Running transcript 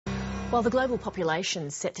While the global population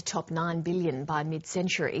is set to top 9 billion by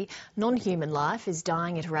mid-century, non-human life is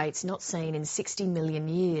dying at rates not seen in 60 million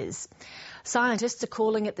years. Scientists are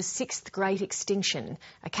calling it the sixth great extinction,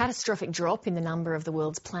 a catastrophic drop in the number of the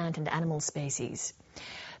world's plant and animal species.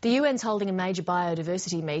 The UN's holding a major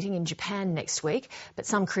biodiversity meeting in Japan next week, but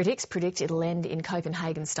some critics predict it'll end in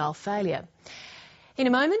Copenhagen-style failure. In a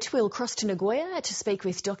moment, we'll cross to Nagoya to speak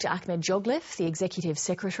with Dr. Ahmed Joglev, the Executive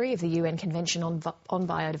Secretary of the UN Convention on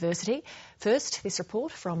Biodiversity. First, this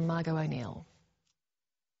report from Margot O'Neill.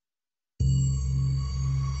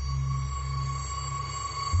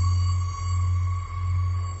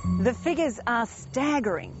 The figures are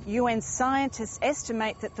staggering. UN scientists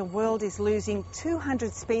estimate that the world is losing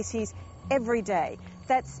 200 species every day.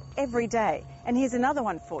 That's every day. And here's another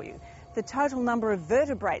one for you. The total number of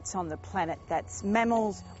vertebrates on the planet, that's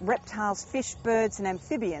mammals, reptiles, fish, birds and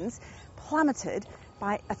amphibians, plummeted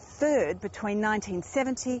by a third between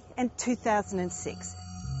 1970 and 2006.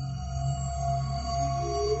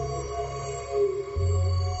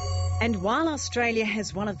 And while Australia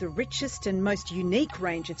has one of the richest and most unique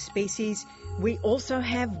range of species, we also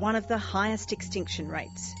have one of the highest extinction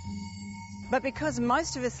rates. But because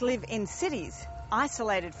most of us live in cities,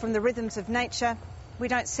 isolated from the rhythms of nature, we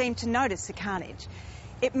don't seem to notice the carnage.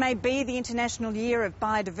 It may be the International Year of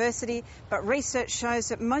Biodiversity, but research shows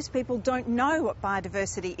that most people don't know what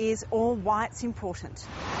biodiversity is or why it's important.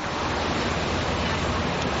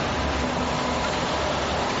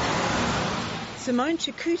 Simone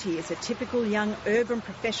Chetcuti is a typical young urban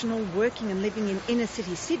professional working and living in inner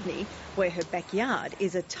city Sydney, where her backyard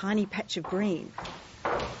is a tiny patch of green.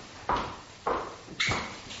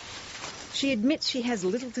 She admits she has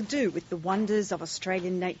little to do with the wonders of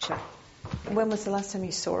Australian nature. When was the last time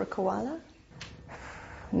you saw a koala?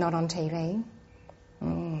 Not on TV.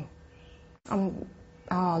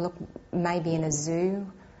 Look, maybe in a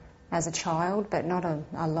zoo as a child, but not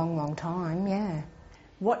a long, long time, yeah.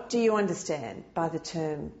 What do you understand by the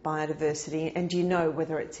term biodiversity, and do you know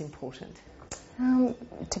whether it's important?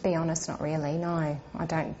 To be honest, not really, no. I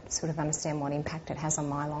don't sort of understand what impact it has on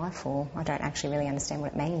my life, or I don't actually really understand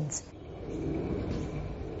what it means.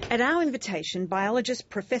 At our invitation, biologist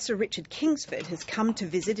Professor Richard Kingsford has come to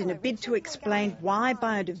visit in a bid to explain why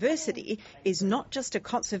biodiversity is not just a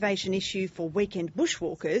conservation issue for weekend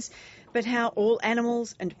bushwalkers, but how all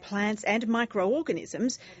animals and plants and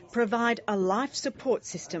microorganisms provide a life support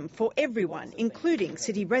system for everyone, including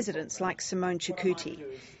city residents like Simone Chetcuti.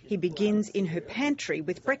 He begins in her pantry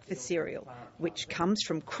with breakfast cereal, which comes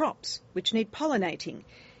from crops which need pollinating,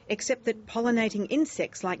 except that pollinating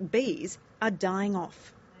insects like bees are dying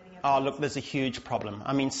off. Oh, look, there's a huge problem.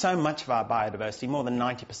 I mean, so much of our biodiversity, more than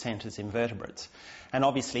 90%, is invertebrates. And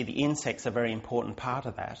obviously the insects are a very important part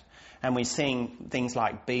of that. And we're seeing things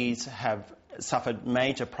like bees have suffered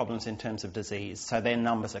major problems in terms of disease, so their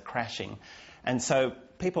numbers are crashing. And so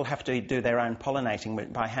people have to do their own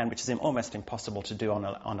pollinating by hand, which is almost impossible to do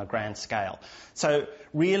on a grand scale. So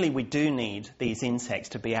really we do need these insects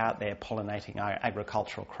to be out there pollinating our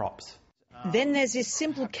agricultural crops. Then there's this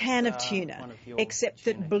simple can of tuna, except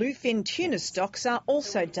that bluefin tuna stocks are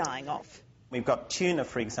also dying off. We've got tuna,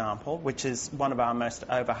 for example, which is one of our most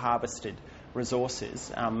over-harvested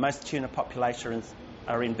resources. Most tuna populations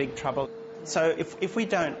are in big trouble. So if we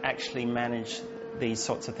don't actually manage these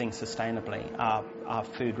sorts of things sustainably, our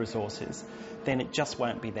food resources, then it just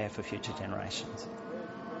won't be there for future generations.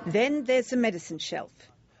 Then there's the medicine shelf.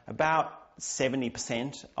 About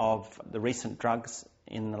 70% of the recent drugs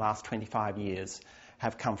in the last 25 years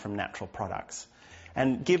have come from natural products.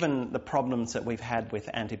 And given the problems that we've had with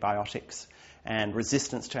antibiotics and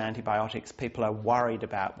resistance to antibiotics, people are worried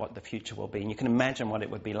about what the future will be. And you can imagine what it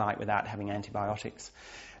would be like without having antibiotics.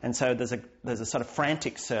 And so there's a sort of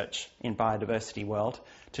frantic search in biodiversity world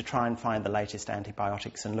to try and find the latest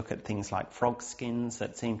antibiotics and look at things like frog skins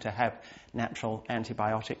that seem to have natural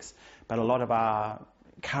antibiotics. But a lot of our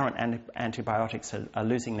current antibiotics are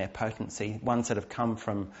losing their potency, ones that have come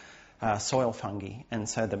from soil fungi. And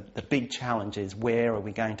so the big challenge is, where are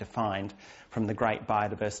we going to find from the great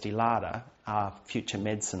biodiversity larder our future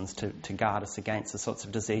medicines to guard us against the sorts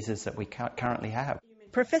of diseases that we currently have?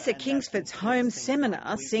 Professor Kingsford's home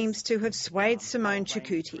seminar seems to have swayed Simone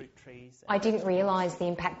Chetcuti. I didn't realise the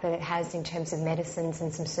impact that it has in terms of medicines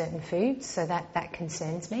and some certain foods, so that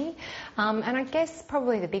concerns me. And I guess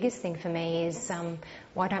probably the biggest thing for me is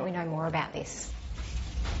why don't we know more about this?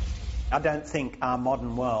 I don't think our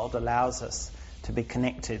modern world allows us to be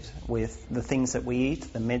connected with the things that we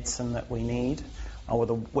eat, the medicine that we need, or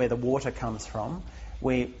where the water comes from.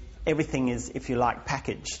 Everything is, if you like,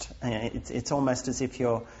 packaged. It's almost as if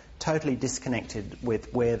you're totally disconnected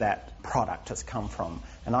with where that product has come from.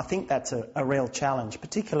 And I think that's a real challenge,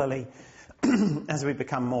 particularly as we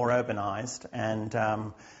become more urbanised and,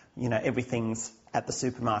 everything's at the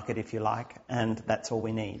supermarket, if you like, and that's all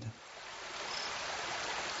we need.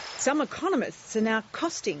 Some economists are now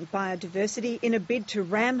costing biodiversity in a bid to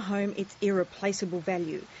ram home its irreplaceable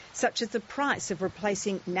value, such as the price of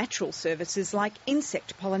replacing natural services like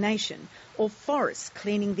insect pollination or forests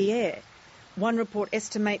cleaning the air. One report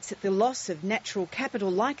estimates that the loss of natural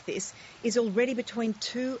capital like this is already between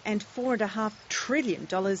 $2 and $4.5 trillion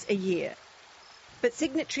a year. But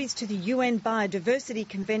signatories to the UN Biodiversity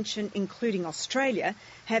Convention, including Australia,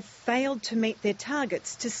 have failed to meet their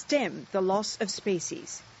targets to stem the loss of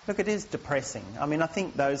species. Look, it is depressing. I mean, I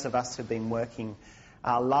think those of us who've been working,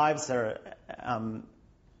 our lives are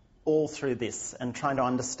all through this and trying to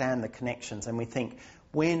understand the connections, and we think,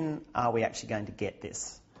 when are we actually going to get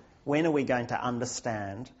this? When are we going to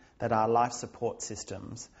understand that our life support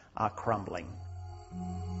systems are crumbling?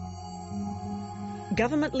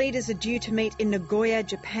 Government leaders are due to meet in Nagoya,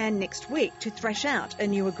 Japan next week to thrash out a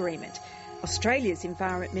new agreement. Australia's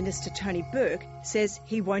Environment Minister Tony Burke says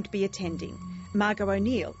he won't be attending. Margot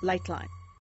O'Neill, Lateline.